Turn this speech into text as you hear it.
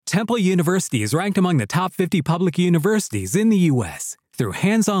Temple University is ranked among the top 50 public universities in the U.S. Through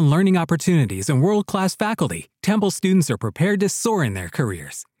hands-on learning opportunities and world-class faculty, Temple students are prepared to soar in their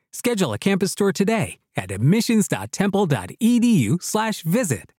careers. Schedule a campus tour today at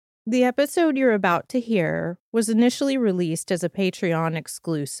admissions.temple.edu/visit. The episode you're about to hear was initially released as a Patreon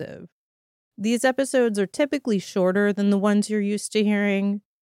exclusive. These episodes are typically shorter than the ones you're used to hearing,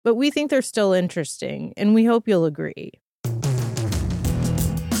 but we think they're still interesting, and we hope you'll agree.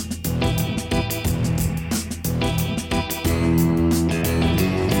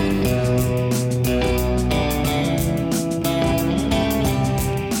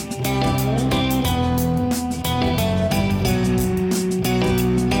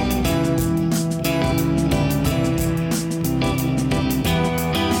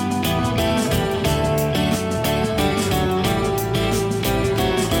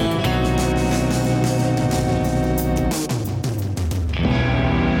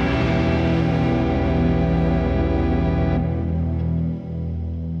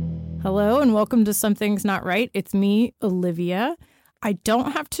 Hello and welcome to Something's Not Right. It's me, Olivia. I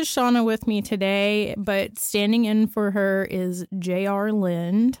don't have Tashana with me today, but standing in for her is J.R.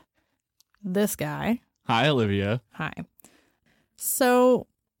 Lind, this guy. Hi, Olivia. Hi. So,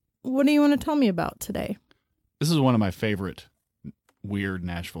 what do you want to tell me about today? This is one of my favorite weird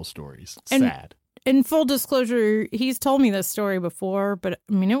Nashville stories. It's sad. In full disclosure, he's told me this story before, but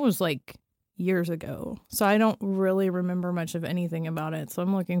I mean, it was like years ago. So I don't really remember much of anything about it. So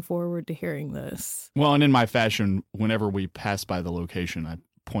I'm looking forward to hearing this. Well, and in my fashion, whenever we pass by the location, I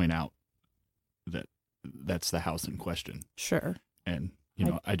point out that that's the house in question. Sure. And,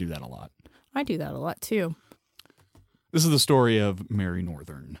 I do that a lot. I do that a lot, too. This is the story of Mary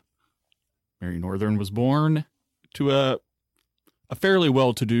Northern. Mary Northern was born to a fairly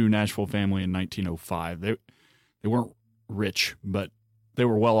well-to-do Nashville family in 1905. They weren't rich, but they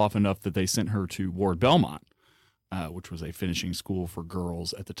were well off enough that they sent her to Ward Belmont, which was a finishing school for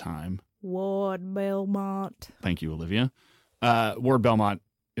girls at the time. Ward Belmont. Thank you, Olivia. Ward Belmont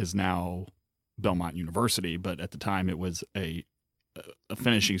is now Belmont University, but at the time it was a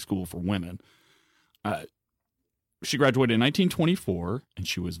finishing school for women. She graduated in 1924, and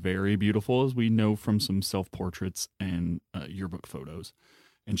she was very beautiful, as we know from some self-portraits and yearbook photos.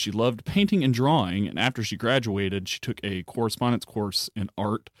 And she loved painting and drawing, and after she graduated, she took a correspondence course in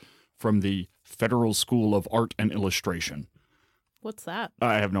art from the Federal School of Art and Illustration. What's that?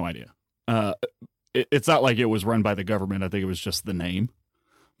 I have no idea. It's not like it was run by the government. I think it was just the name.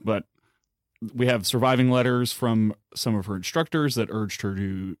 But we have surviving letters from some of her instructors that urged her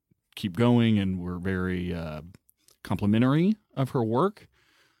to keep going and were very complimentary of her work.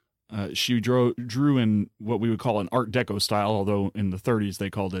 She drew in what we would call an Art Deco style, although in the 30s they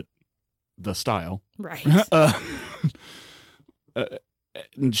called it the style. Right.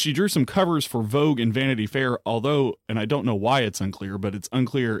 And she drew some covers for Vogue and Vanity Fair, although, and I don't know why it's unclear, but it's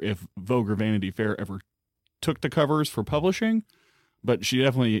unclear if Vogue or Vanity Fair ever took the covers for publishing, but she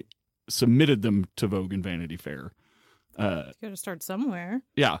definitely submitted them to Vogue and Vanity Fair. You got to start somewhere.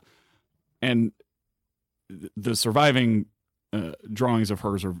 Yeah. And the surviving drawings of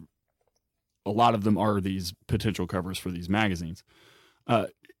hers are, a lot of them are these potential covers for these magazines.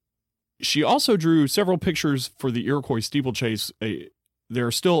 She also drew several pictures for the Iroquois steeplechase. There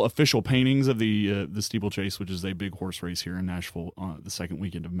are still official paintings of the steeplechase, which is a big horse race here in Nashville the second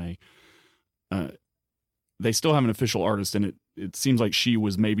weekend of May. They still have an official artist, and it seems like she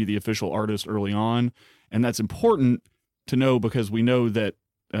was maybe the official artist early on. And that's important to know because we know that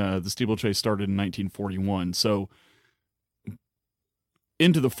the steeplechase started in 1941. So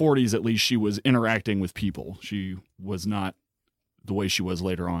into the 40s, at least, she was interacting with people. She was not the way she was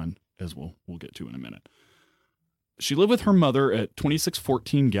later on, as we'll get to in a minute. She lived with her mother at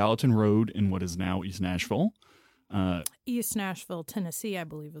 2614 Gallatin Road in what is now East Nashville. East Nashville, Tennessee, I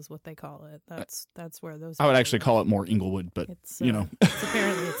believe is what they call it. That's where those. I would actually call it more Inglewood, but it's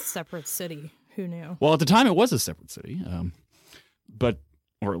apparently it's a separate city. Who knew? Well, at the time it was a separate city,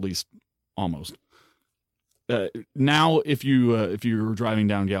 or at least almost. Now, if you're driving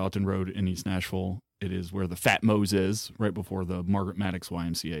down Gallatin Road in East Nashville, it is where the Fat Moe's is, right before the Margaret Maddox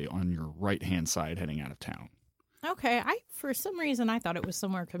YMCA on your right-hand side heading out of town. Okay, for some reason I thought it was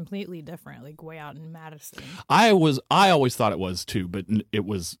somewhere completely different, like way out in Madison. I always thought it was too, but it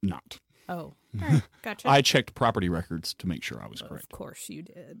was not. Oh, all right, gotcha. I checked property records to make sure I was correct. Of course you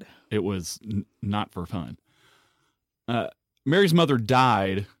did. It was not for fun. Mary's mother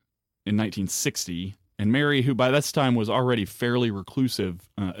died in 1960, and Mary, who by this time was already fairly reclusive,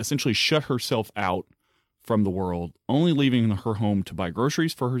 essentially shut herself out from the world, only leaving her home to buy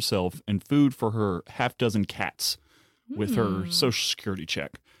groceries for herself and food for her half-dozen cats with her Social Security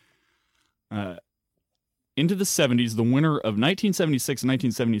check. Into the 70s, the winter of 1976 and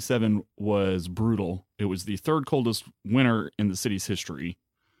 1977 was brutal. It was the third coldest winter in the city's history.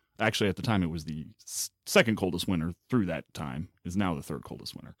 Actually, at the time, it was the second coldest winter through that time. Is now the third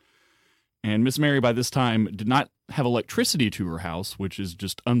coldest winter. And Miss Mary, by this time, did not have electricity to her house, which is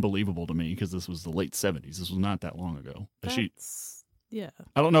just unbelievable to me because this was the late 70s. This was not that long ago. I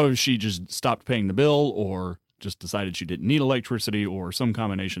don't know if she just stopped paying the bill or just decided she didn't need electricity or some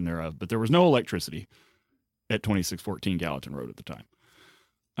combination thereof, but there was no electricity at 2614 Gallatin Road at the time.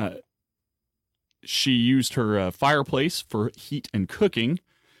 She used her fireplace for heat and cooking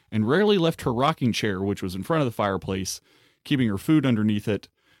and rarely left her rocking chair, which was in front of the fireplace, keeping her food underneath it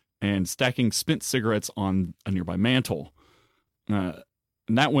and stacking spent cigarettes on a nearby mantle. And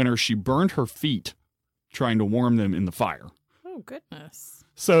that winter, she burned her feet trying to warm them in the fire. Oh, goodness.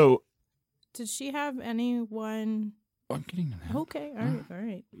 So... Did she have anyone... I'm getting to that. Okay, all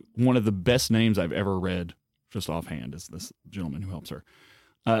right. One of the best names I've ever read, just offhand, is this gentleman who helps her.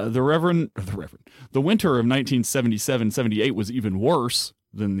 The winter of 1977-78 was even worse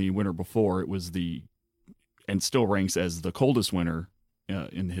than the winter before. It was and still ranks as the coldest winter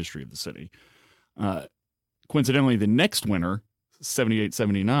in the history of the city. Coincidentally, the next winter,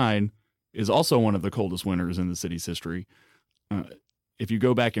 78-79, is also one of the coldest winters in the city's history. If you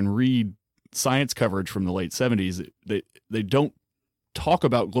go back and read science coverage from the late 70s, they don't talk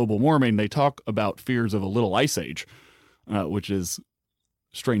about global warming. They talk about fears of a little ice age, which is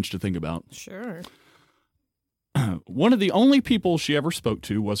strange to think about. Sure. One of the only people she ever spoke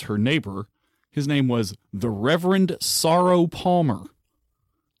to was her neighbor. His name was the Reverend Sorrow Palmer,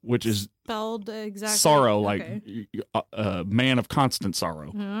 which is spelled exactly sorrow, like a man of constant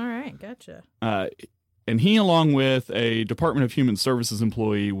sorrow. All right, gotcha. And he, along with a Department of Human Services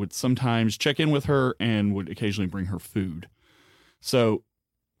employee, would sometimes check in with her and would occasionally bring her food. So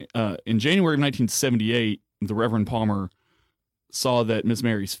in January of 1978, the Reverend Palmer saw that Miss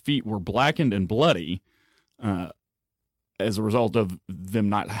Mary's feet were blackened and bloody as a result of them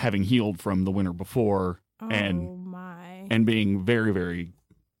not having healed from the winter before and being very, very,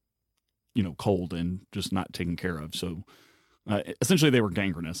 cold and just not taken care of. So essentially they were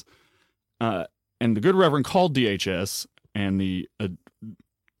gangrenous. And the good Reverend called DHS and the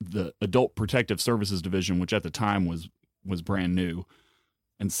Adult Protective Services Division, which at the time was brand new,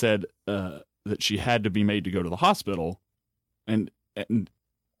 and said that she had to be made to go to the hospital. And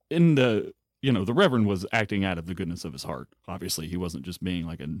in the Reverend was acting out of the goodness of his heart. Obviously, he wasn't just being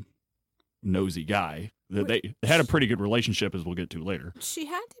like a nosy guy. They had a pretty good relationship, as we'll get to later. She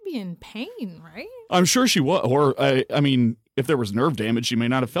had to be in pain, right? I'm sure she was. Or, if there was nerve damage, she may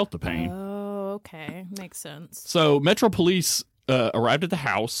not have felt the pain. Okay, makes sense. So Metro Police arrived at the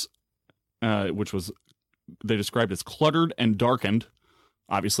house, which they described as cluttered and darkened.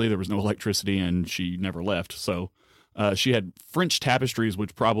 Obviously, there was no electricity, and she never left. So she had French tapestries,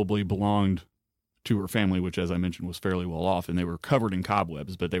 which probably belonged to her family, which, as I mentioned, was fairly well off, and they were covered in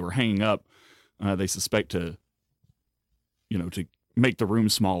cobwebs, but they were hanging up. They suspect to make the room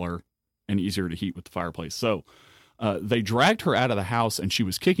smaller and easier to heat with the fireplace. So they dragged her out of the house, and she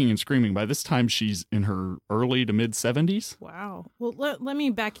was kicking and screaming. By this time, she's in her early to mid 70s. Wow. Well, let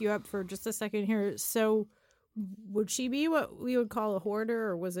me back you up for just a second here. So would she be what we would call a hoarder,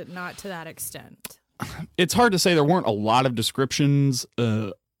 or was it not to that extent? It's hard to say. There weren't a lot of descriptions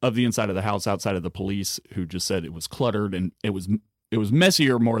of the inside of the house outside of the police, who just said it was cluttered and it was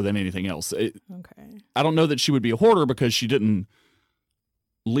messier more than anything else. Okay. I don't know that she would be a hoarder because she didn't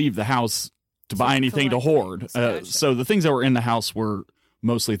leave the house to buy anything to hoard. Gotcha. So the things that were in the house were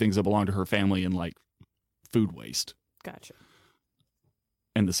mostly things that belonged to her family and like food waste. Gotcha.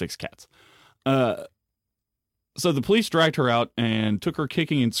 And the 6 cats. So the police dragged her out and took her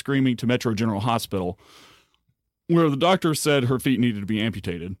kicking and screaming to Metro General Hospital, where the doctor said her feet needed to be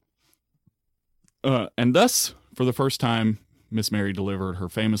amputated. And thus, for the first time, Miss Mary delivered her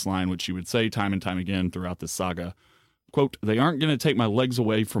famous line, which she would say time and time again throughout this saga. Quote, "They aren't going to take my legs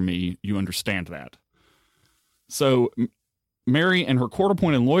away from me. You understand that." So Mary and her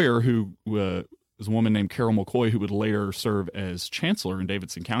court-appointed lawyer, who was a woman named Carol McCoy, who would later serve as chancellor in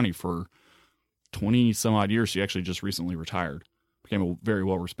Davidson County for 20-some-odd years. She actually just recently retired, became a very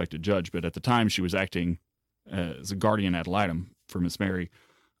well-respected judge. But at the time, she was acting as a guardian ad litem for Miss Mary,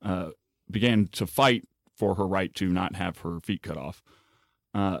 began to fight for her right to not have her feet cut off.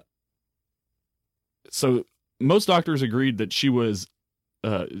 So most doctors agreed that she was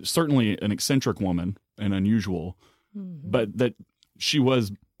certainly an eccentric woman and unusual, but that she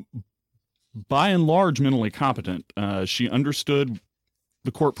was, by and large, mentally competent. She understood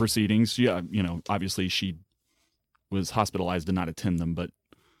the court proceedings. Yeah, obviously she was hospitalized and not attend them, but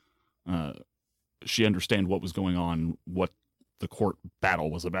she understand what was going on, what the court battle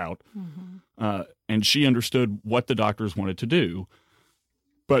was about. Mm-hmm. And she understood what the doctors wanted to do.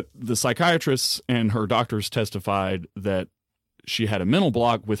 But the psychiatrists and her doctors testified that she had a mental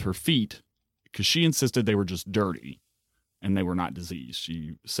block with her feet because she insisted they were just dirty and they were not diseased.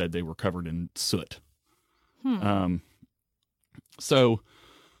 She said they were covered in soot. So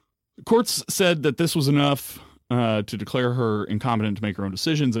courts said that this was enough to declare her incompetent to make her own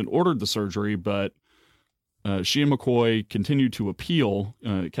decisions and ordered the surgery, but she and McCoy continued to appeal,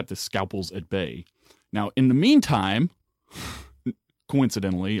 kept the scalpels at bay. Now, in the meantime,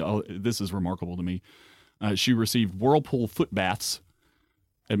 coincidentally, this is remarkable to me, she received Whirlpool foot baths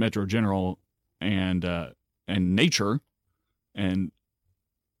at Metro General and Nature, and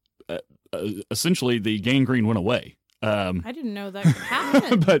essentially the gangrene went away. I didn't know that could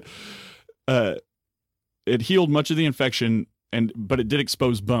happen. But it healed much of the infection, but it did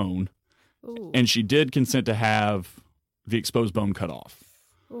expose bone. Ooh. And she did consent to have the exposed bone cut off.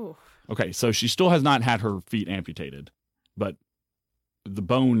 Ooh. Okay, so she still has not had her feet amputated, but the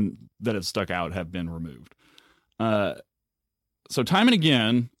bone that has stuck out have been removed. So time and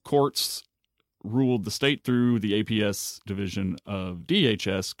again, courts ruled the state through the APS division of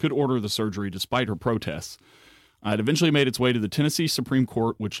DHS could order the surgery despite her protests. It eventually made its way to the Tennessee Supreme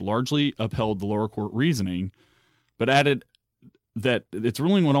Court, which largely upheld the lower court reasoning, but added that its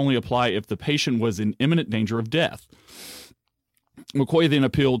ruling would only apply if the patient was in imminent danger of death. McCoy then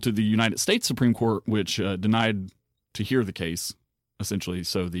appealed to the United States Supreme Court, which denied to hear the case, essentially.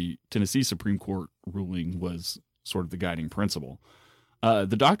 So the Tennessee Supreme Court ruling was sort of the guiding principle.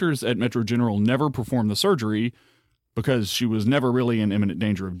 The doctors at Metro General never performed the surgery because she was never really in imminent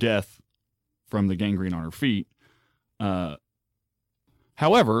danger of death from the gangrene on her feet.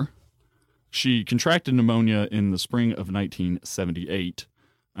 However, she contracted pneumonia in the spring of 1978.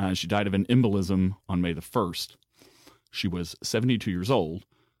 She died of an embolism on May the 1st. She was 72 years old,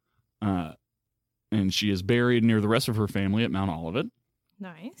 and she is buried near the rest of her family at Mount Olivet.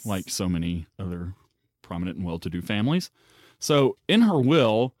 Nice. Like so many other prominent and well-to-do families. So in her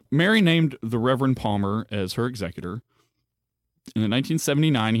will, Mary named the Reverend Palmer as her executor. In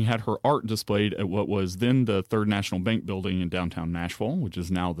 1979, he had her art displayed at what was then the Third National Bank building in downtown Nashville, which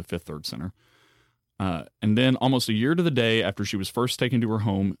is now the Fifth Third Center. And then almost a year to the day after she was first taken to her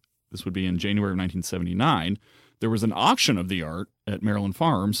home, this would be in January of 1979, there was an auction of the art at Maryland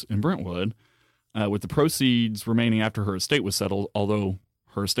Farms in Brentwood, with the proceeds remaining after her estate was settled, although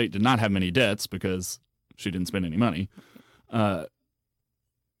her estate did not have many debts because she didn't spend any money. The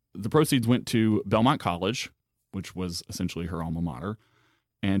proceeds went to Belmont College, which was essentially her alma mater,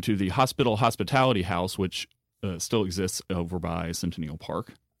 and to the Hospital Hospitality House, which still exists over by Centennial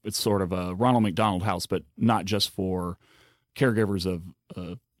Park. It's sort of a Ronald McDonald House, but not just for caregivers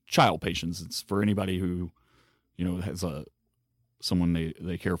of child patients. It's for anybody who, has someone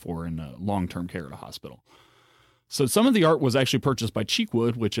they care for in long-term care at a hospital. So some of the art was actually purchased by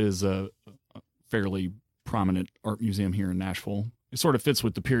Cheekwood, which is a fairly prominent art museum here in Nashville. It sort of fits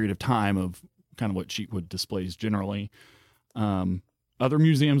with the period of time of kind of what Cheekwood displays generally. Other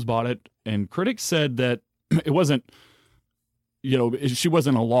museums bought it, and critics said that it wasn't, she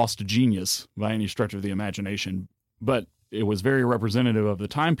wasn't a lost genius by any stretch of the imagination, but it was very representative of the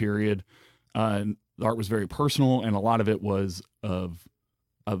time period. The art was very personal, and a lot of it was of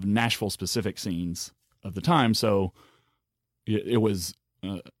Nashville-specific scenes of the time, so it was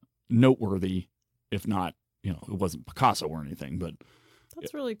noteworthy, if not, it wasn't Picasso or anything, but...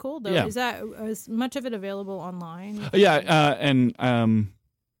 That's really cool, though. Yeah. Is much of it available online? Yeah, and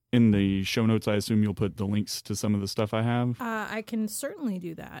in the show notes, I assume you'll put the links to some of the stuff I have. I can certainly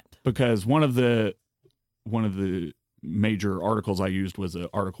do that. Because one of the major articles I used was an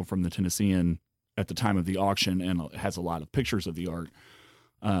article from the Tennessean at the time of the auction, and it has a lot of pictures of the art.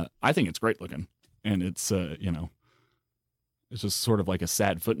 I think it's great looking, and it's it's just sort of like a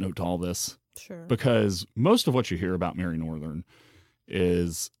sad footnote to all this. Sure. Because most of what you hear about Mary Northern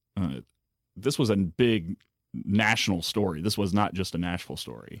is this was a big national story. This was not just a Nashville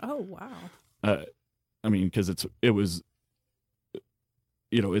story. Oh, wow. I mean, because it's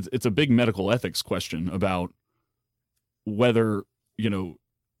a big medical ethics question about whether,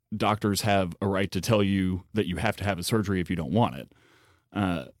 doctors have a right to tell you that you have to have a surgery if you don't want it.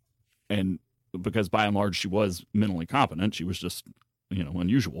 And because by and large she was mentally competent, she was just,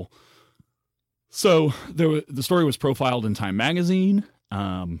 unusual. So the story was profiled in Time Magazine,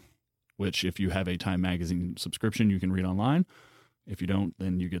 which if you have a Time Magazine subscription, you can read online. If you don't,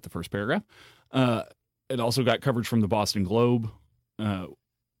 then you get the first paragraph. It also got coverage from the Boston Globe.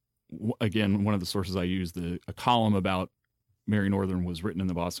 Again, one of the sources I used, a column about Mary Northern was written in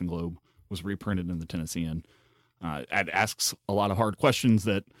the Boston Globe, was reprinted in the Tennessean. It asks a lot of hard questions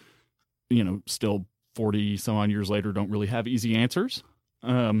that, still 40 some odd years later don't really have easy answers.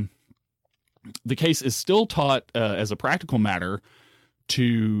 The case is still taught as a practical matter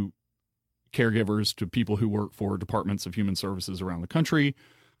to caregivers, to people who work for departments of human services around the country,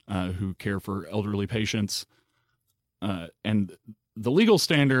 who care for elderly patients. And the legal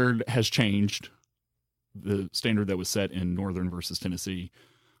standard has changed, the standard that was set in Northern versus Tennessee,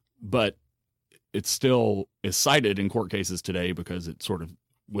 but it still is cited in court cases today because it sort of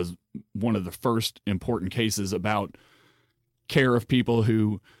was one of the first important cases about care of people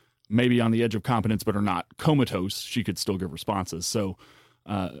who may be on the edge of competence but are not comatose. She could still give responses. So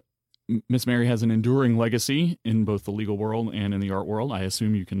Miss Mary has an enduring legacy in both the legal world and in the art world. I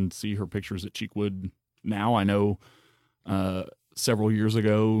assume you can see her pictures at Cheekwood now. I know several years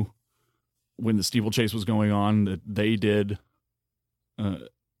ago when the steeplechase was going on that they did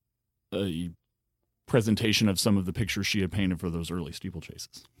a presentation of some of the pictures she had painted for those early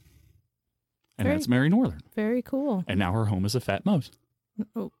steeplechases. And that's Mary Northern. Very cool. And now her home is a Fat Moe's.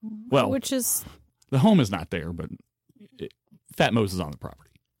 Well, which is... The home is not there, but Fat Moe's is on the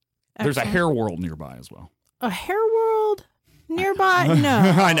property. Excellent. There's a hair world nearby as well. A hair world nearby? No.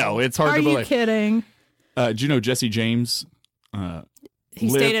 I know. It's hard to believe. Are you kidding? Do you know Jesse James? He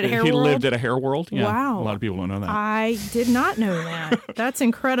stayed at a hair world? He lived at a hair world. Yeah, wow. A lot of people don't know that. I did not know that. That's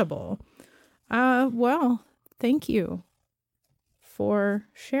incredible. Well, thank you for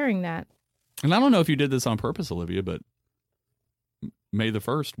sharing that. And I don't know if you did this on purpose, Olivia, but May the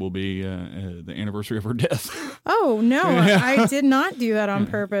 1st will be the anniversary of her death. Oh, no, I did not do that on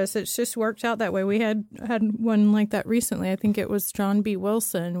purpose. It's just worked out that way. We had one like that recently. I think it was John B.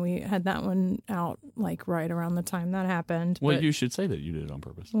 Wilson. We had that one out like right around the time that happened. Well, you should say that you did it on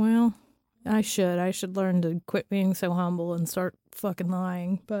purpose. Well, I should. I should learn to quit being so humble and start fucking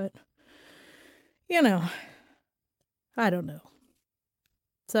lying. But, I don't know.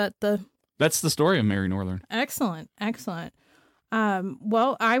 Is that That's the story of Mary Northern. Excellent.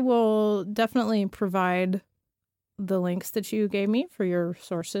 Well, I will definitely provide the links that you gave me for your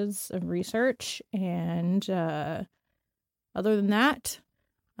sources of research. And other than that,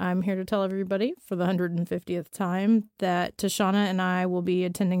 I'm here to tell everybody for the 150th time that Tashana and I will be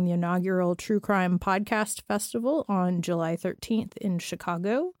attending the inaugural True Crime Podcast Festival on July 13th in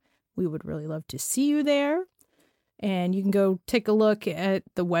Chicago. We would really love to see you there. And you can go take a look at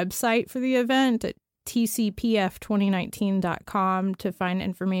the website for the event at tcpf2019.com to find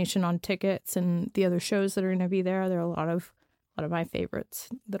information on tickets and the other shows that are going to be there. There are a lot of my favorites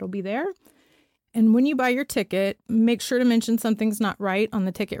that'll be there. And when you buy your ticket, make sure to mention something's not right on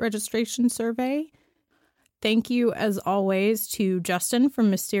the ticket registration survey. Thank you, as always, to Justin from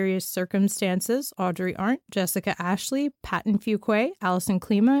Mysterious Circumstances, Audrey Arndt, Jessica Ashley, Patton Fuquay, Allison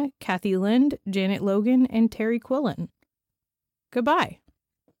Klima, Kathy Lind, Janet Logan, and Terry Quillen. Goodbye.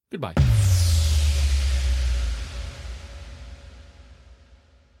 Goodbye.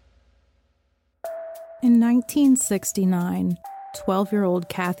 In 1969, 12-year-old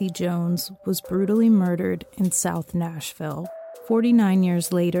Kathy Jones was brutally murdered in South Nashville. 49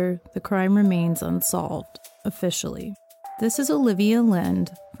 years later, the crime remains unsolved, officially. This is Olivia Lind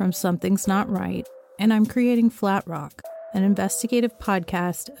from Something's Not Right, and I'm creating Flat Rock, an investigative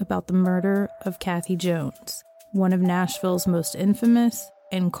podcast about the murder of Kathy Jones, one of Nashville's most infamous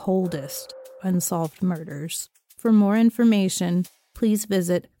and coldest unsolved murders. For more information, please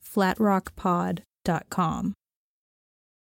visit flatrockpod.com.